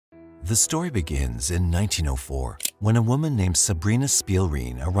The story begins in 1904 when a woman named Sabrina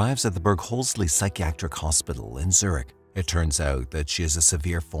Spielrein arrives at the Bergholzli Psychiatric Hospital in Zurich. It turns out that she has a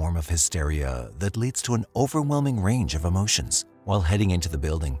severe form of hysteria that leads to an overwhelming range of emotions. While heading into the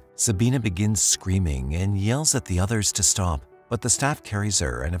building, Sabina begins screaming and yells at the others to stop, but the staff carries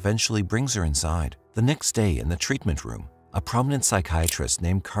her and eventually brings her inside. The next day in the treatment room, a prominent psychiatrist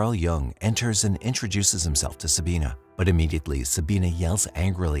named Carl Jung enters and introduces himself to Sabina. But immediately, Sabina yells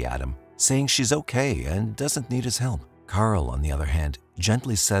angrily at him, saying she's okay and doesn't need his help. Carl, on the other hand,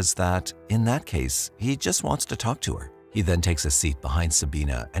 gently says that, in that case, he just wants to talk to her. He then takes a seat behind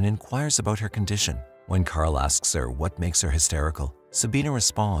Sabina and inquires about her condition. When Carl asks her what makes her hysterical, Sabina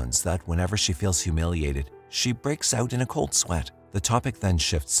responds that whenever she feels humiliated, she breaks out in a cold sweat. The topic then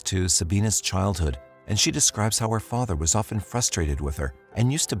shifts to Sabina's childhood, and she describes how her father was often frustrated with her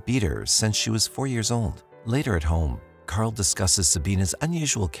and used to beat her since she was 4 years old. Later at home, Carl discusses Sabina's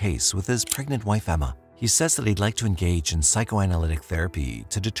unusual case with his pregnant wife Emma. He says that he'd like to engage in psychoanalytic therapy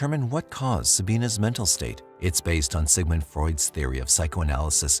to determine what caused Sabina's mental state. It's based on Sigmund Freud's theory of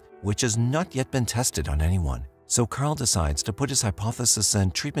psychoanalysis, which has not yet been tested on anyone. So Carl decides to put his hypothesis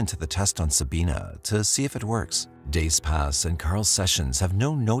and treatment to the test on Sabina to see if it works. Days pass and Carl's sessions have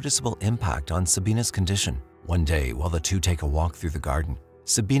no noticeable impact on Sabina's condition. One day, while the two take a walk through the garden,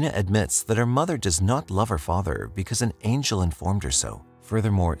 Sabina admits that her mother does not love her father because an angel informed her so.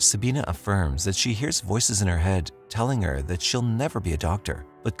 Furthermore, Sabina affirms that she hears voices in her head telling her that she'll never be a doctor,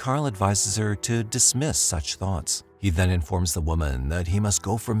 but Carl advises her to dismiss such thoughts. He then informs the woman that he must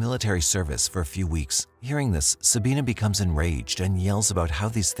go for military service for a few weeks. Hearing this, Sabina becomes enraged and yells about how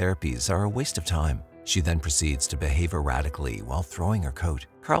these therapies are a waste of time. She then proceeds to behave erratically while throwing her coat.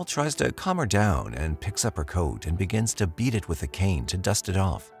 Carl tries to calm her down and picks up her coat and begins to beat it with a cane to dust it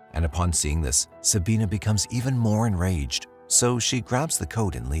off. And upon seeing this, Sabina becomes even more enraged, so she grabs the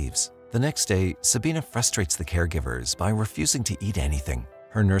coat and leaves. The next day, Sabina frustrates the caregivers by refusing to eat anything.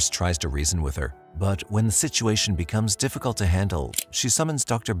 Her nurse tries to reason with her, but when the situation becomes difficult to handle, she summons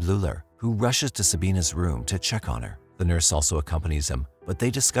Dr. Bleuler, who rushes to Sabina's room to check on her. The nurse also accompanies him, but they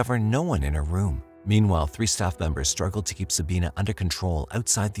discover no one in her room. Meanwhile, 3 staff members struggle to keep Sabina under control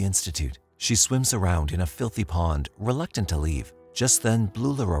outside the institute. She swims around in a filthy pond, reluctant to leave. Just then,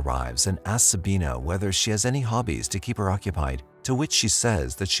 Bleuler arrives and asks Sabina whether she has any hobbies to keep her occupied, to which she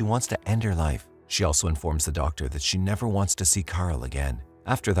says that she wants to end her life. She also informs the doctor that she never wants to see Carl again.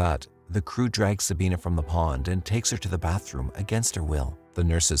 After that, the crew drags Sabina from the pond and takes her to the bathroom against her will. The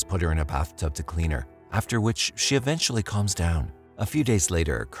nurses put her in a bathtub to clean her, after which she eventually calms down. A few days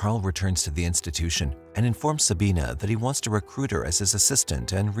later, Carl returns to the institution and informs Sabina that he wants to recruit her as his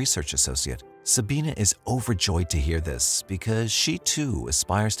assistant and research associate. Sabina is overjoyed to hear this because she too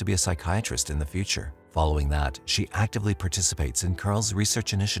aspires to be a psychiatrist in the future. Following that, she actively participates in Carl's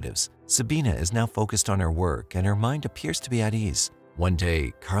research initiatives. Sabina is now focused on her work and her mind appears to be at ease. One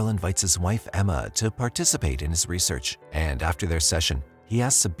day, Carl invites his wife Emma to participate in his research, and after their session, he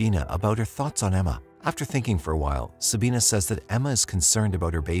asks Sabina about her thoughts on Emma. After thinking for a while, Sabina says that Emma is concerned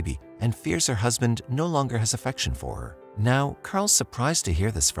about her baby and fears her husband no longer has affection for her. Now, Carl's surprised to hear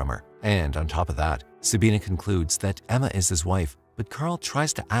this from her, and on top of that, Sabina concludes that Emma is his wife, but Carl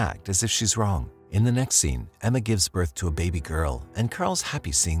tries to act as if she's wrong. In the next scene, Emma gives birth to a baby girl, and Carl's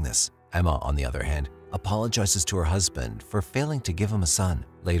happy seeing this. Emma, on the other hand, apologizes to her husband for failing to give him a son.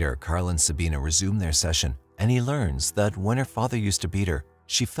 Later, Carl and Sabina resume their session, and he learns that when her father used to beat her,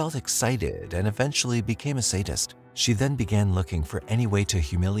 she felt excited and eventually became a sadist. She then began looking for any way to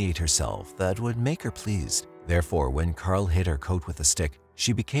humiliate herself that would make her pleased. Therefore, when Carl hit her coat with a stick,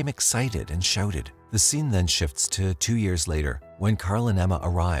 she became excited and shouted. The scene then shifts to 2 years later, when Carl and Emma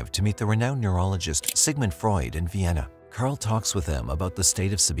arrive to meet the renowned neurologist Sigmund Freud in Vienna. Carl talks with him about the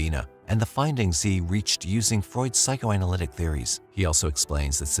state of Sabina and the findings he reached using Freud's psychoanalytic theories. He also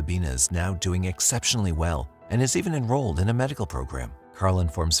explains that Sabina is now doing exceptionally well and is even enrolled in a medical program. Carl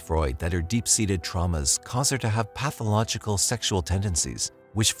informs Freud that her deep-seated traumas cause her to have pathological sexual tendencies,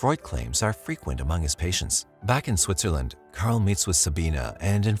 which Freud claims are frequent among his patients. Back in Switzerland, Carl meets with Sabina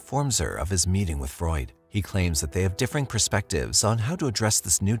and informs her of his meeting with Freud. He claims that they have differing perspectives on how to address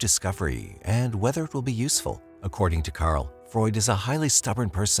this new discovery and whether it will be useful. According to Carl, Freud is a highly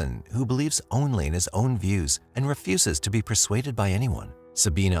stubborn person who believes only in his own views and refuses to be persuaded by anyone.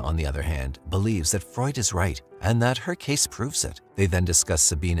 Sabina, on the other hand, believes that Freud is right and that her case proves it. They then discuss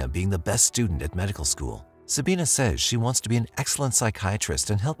Sabina being the best student at medical school. Sabina says she wants to be an excellent psychiatrist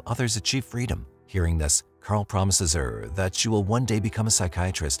and help others achieve freedom. Hearing this, Carl promises her that she will one day become a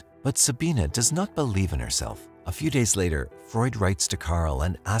psychiatrist, but Sabina does not believe in herself. A few days later, Freud writes to Carl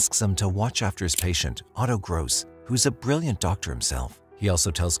and asks him to watch after his patient, Otto Gross, who's a brilliant doctor himself. He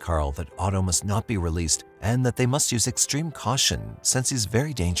also tells Carl that Otto must not be released and that they must use extreme caution since he's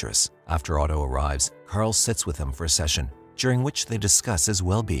very dangerous. After Otto arrives, Carl sits with him for a session, during which they discuss his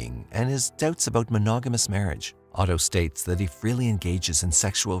well-being and his doubts about monogamous marriage. Otto states that he freely engages in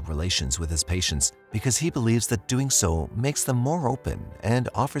sexual relations with his patients because he believes that doing so makes them more open and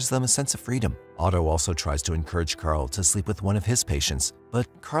offers them a sense of freedom. Otto also tries to encourage Carl to sleep with one of his patients, but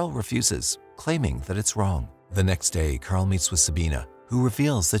Carl refuses, claiming that it's wrong. The next day, Carl meets with Sabina, who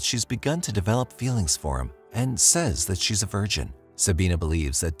reveals that she's begun to develop feelings for him and says that she's a virgin. Sabina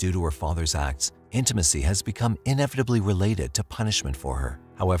believes that due to her father's acts, intimacy has become inevitably related to punishment for her.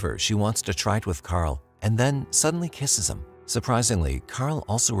 However, she wants to try it with Carl and then suddenly kisses him. Surprisingly, Carl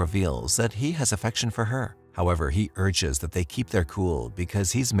also reveals that he has affection for her. However, he urges that they keep their cool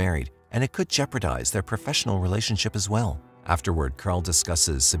because he's married and it could jeopardize their professional relationship as well. Afterward, Carl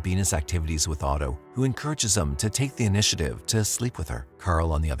discusses Sabina's activities with Otto, who encourages him to take the initiative to sleep with her.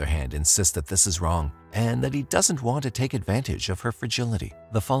 Carl, on the other hand, insists that this is wrong and that he doesn't want to take advantage of her fragility.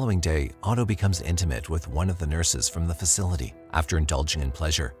 The following day, Otto becomes intimate with one of the nurses from the facility. After indulging in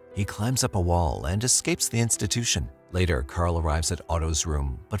pleasure, he climbs up a wall and escapes the institution. Later, Carl arrives at Otto's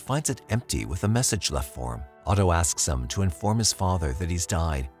room but finds it empty with a message left for him. Otto asks him to inform his father that he's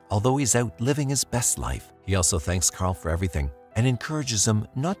died, although he's out living his best life. He also thanks Carl for everything and encourages him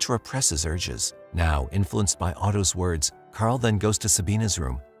not to repress his urges. Now, influenced by Otto's words, Carl then goes to Sabina's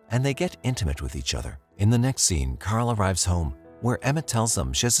room and they get intimate with each other. In the next scene, Carl arrives home, where Emma tells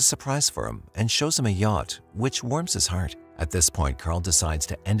him she has a surprise for him and shows him a yacht, which warms his heart. At this point, Carl decides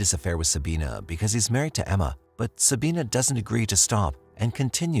to end his affair with Sabina because he's married to Emma, but Sabina doesn't agree to stop and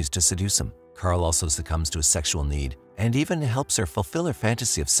continues to seduce him. Carl also succumbs to a sexual need and even helps her fulfill her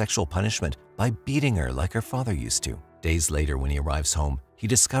fantasy of sexual punishment by beating her like her father used to. Days later, when he arrives home, he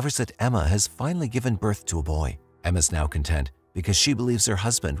discovers that Emma has finally given birth to a boy. Emma's now content because she believes her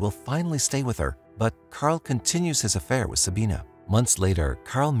husband will finally stay with her, but Carl continues his affair with Sabina. Months later,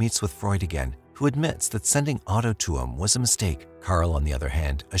 Carl meets with Freud again, who admits that sending Otto to him was a mistake. Carl, on the other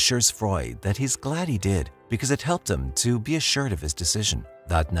hand, assures Freud that he's glad he did because it helped him to be assured of his decision.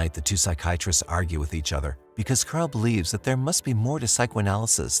 That night, the two psychiatrists argue with each other because Carl believes that there must be more to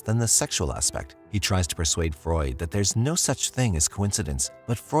psychoanalysis than the sexual aspect. He tries to persuade Freud that there's no such thing as coincidence,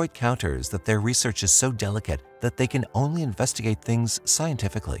 but Freud counters that their research is so delicate that they can only investigate things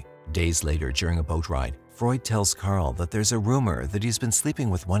scientifically. Days later, during a boat ride, Freud tells Carl that there's a rumor that he's been sleeping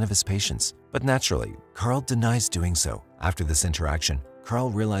with one of his patients, but naturally, Carl denies doing so. After this interaction, Carl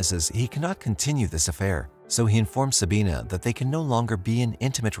realizes he cannot continue this affair, so he informs Sabina that they can no longer be in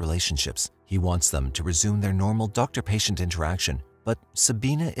intimate relationships. He wants them to resume their normal doctor-patient interaction, but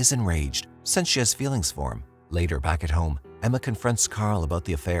Sabina is enraged since she has feelings for him. Later, back at home, Emma confronts Carl about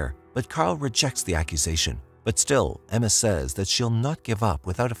the affair, but Carl rejects the accusation. But still, Emma says that she'll not give up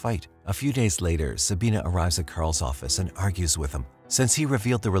without a fight. A few days later, Sabina arrives at Carl's office and argues with him, since he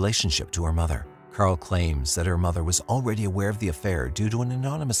revealed the relationship to her mother. Carl claims that her mother was already aware of the affair due to an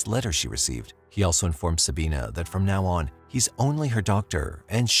anonymous letter she received. He also informs Sabina that from now on, he's only her doctor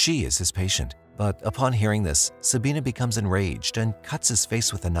and she is his patient. But upon hearing this, Sabina becomes enraged and cuts his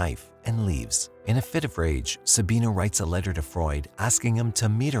face with a knife and leaves. In a fit of rage, Sabina writes a letter to Freud asking him to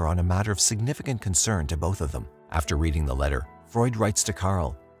meet her on a matter of significant concern to both of them. After reading the letter, Freud writes to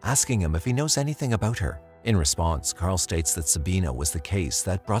Carl, asking him if he knows anything about her. In response, Carl states that Sabina was the case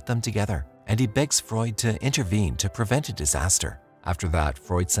that brought them together, and he begs Freud to intervene to prevent a disaster. After that,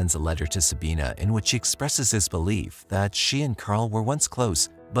 Freud sends a letter to Sabina in which he expresses his belief that she and Carl were once close,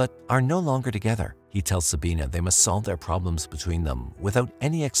 but are no longer together. He tells Sabina they must solve their problems between them without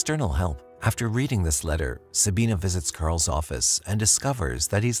any external help. After reading this letter, Sabina visits Carl's office and discovers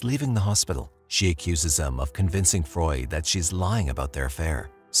that he's leaving the hospital. She accuses him of convincing Freud that she's lying about their affair.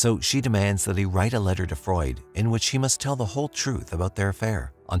 So she demands that he write a letter to Freud in which he must tell the whole truth about their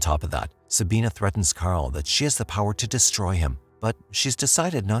affair. On top of that, Sabina threatens Carl that she has the power to destroy him, but she's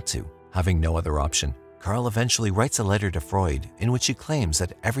decided not to. Having no other option, Carl eventually writes a letter to Freud in which he claims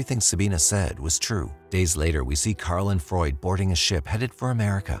that everything Sabina said was true. Days later, we see Carl and Freud boarding a ship headed for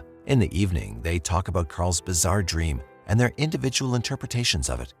America. In the evening, they talk about Carl's bizarre dream and their individual interpretations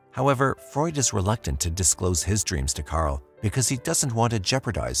of it. However, Freud is reluctant to disclose his dreams to Carl because he doesn't want to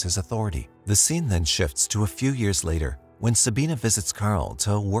jeopardize his authority. The scene then shifts to a few years later when Sabina visits Carl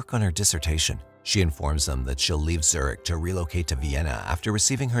to work on her dissertation. She informs him that she'll leave Zurich to relocate to Vienna after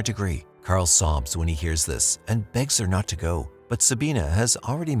receiving her degree. Carl sobs when he hears this and begs her not to go, but Sabina has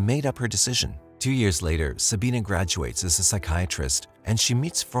already made up her decision. 2 years later, Sabina graduates as a psychiatrist and she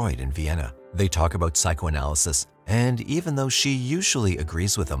meets Freud in Vienna. They talk about psychoanalysis, and even though she usually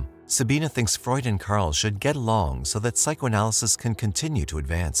agrees with him, Sabina thinks Freud and Carl should get along so that psychoanalysis can continue to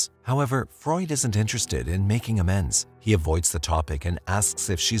advance. However, Freud isn't interested in making amends. He avoids the topic and asks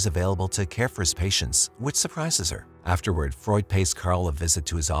if she's available to care for his patients, which surprises her. Afterward, Freud pays Carl a visit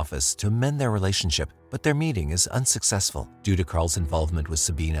to his office to mend their relationship, but their meeting is unsuccessful. Due to Carl's involvement with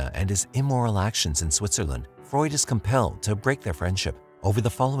Sabina and his immoral actions in Switzerland, Freud is compelled to break their friendship. Over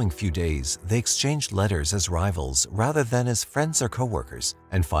the following few days, they exchanged letters as rivals rather than as friends or co-workers.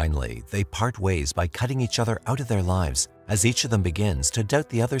 And finally, they part ways by cutting each other out of their lives, as each of them begins to doubt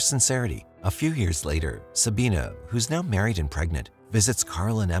the other's sincerity. A few years later, Sabina, who's now married and pregnant, visits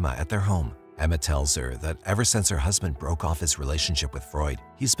Carl and Emma at their home. Emma tells her that ever since her husband broke off his relationship with Freud,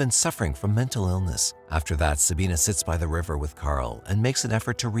 he's been suffering from mental illness. After that, Sabina sits by the river with Carl and makes an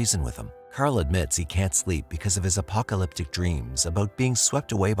effort to reason with him. Carl admits he can't sleep because of his apocalyptic dreams about being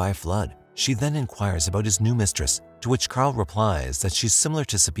swept away by a flood. She then inquires about his new mistress, to which Carl replies that she's similar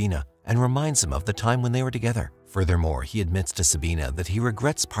to Sabina and reminds him of the time when they were together. Furthermore, he admits to Sabina that he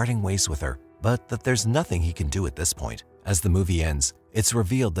regrets parting ways with her, but that there's nothing he can do at this point. As the movie ends, it's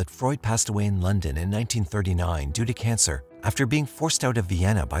revealed that Freud passed away in London in 1939 due to cancer after being forced out of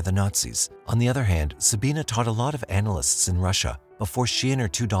Vienna by the Nazis. On the other hand, Sabina taught a lot of analysts in Russia before she and her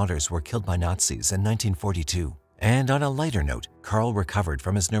 2 daughters were killed by Nazis in 1942. And on a lighter note, Carl recovered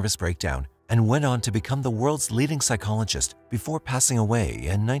from his nervous breakdown and went on to become the world's leading psychologist before passing away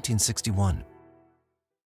in 1961.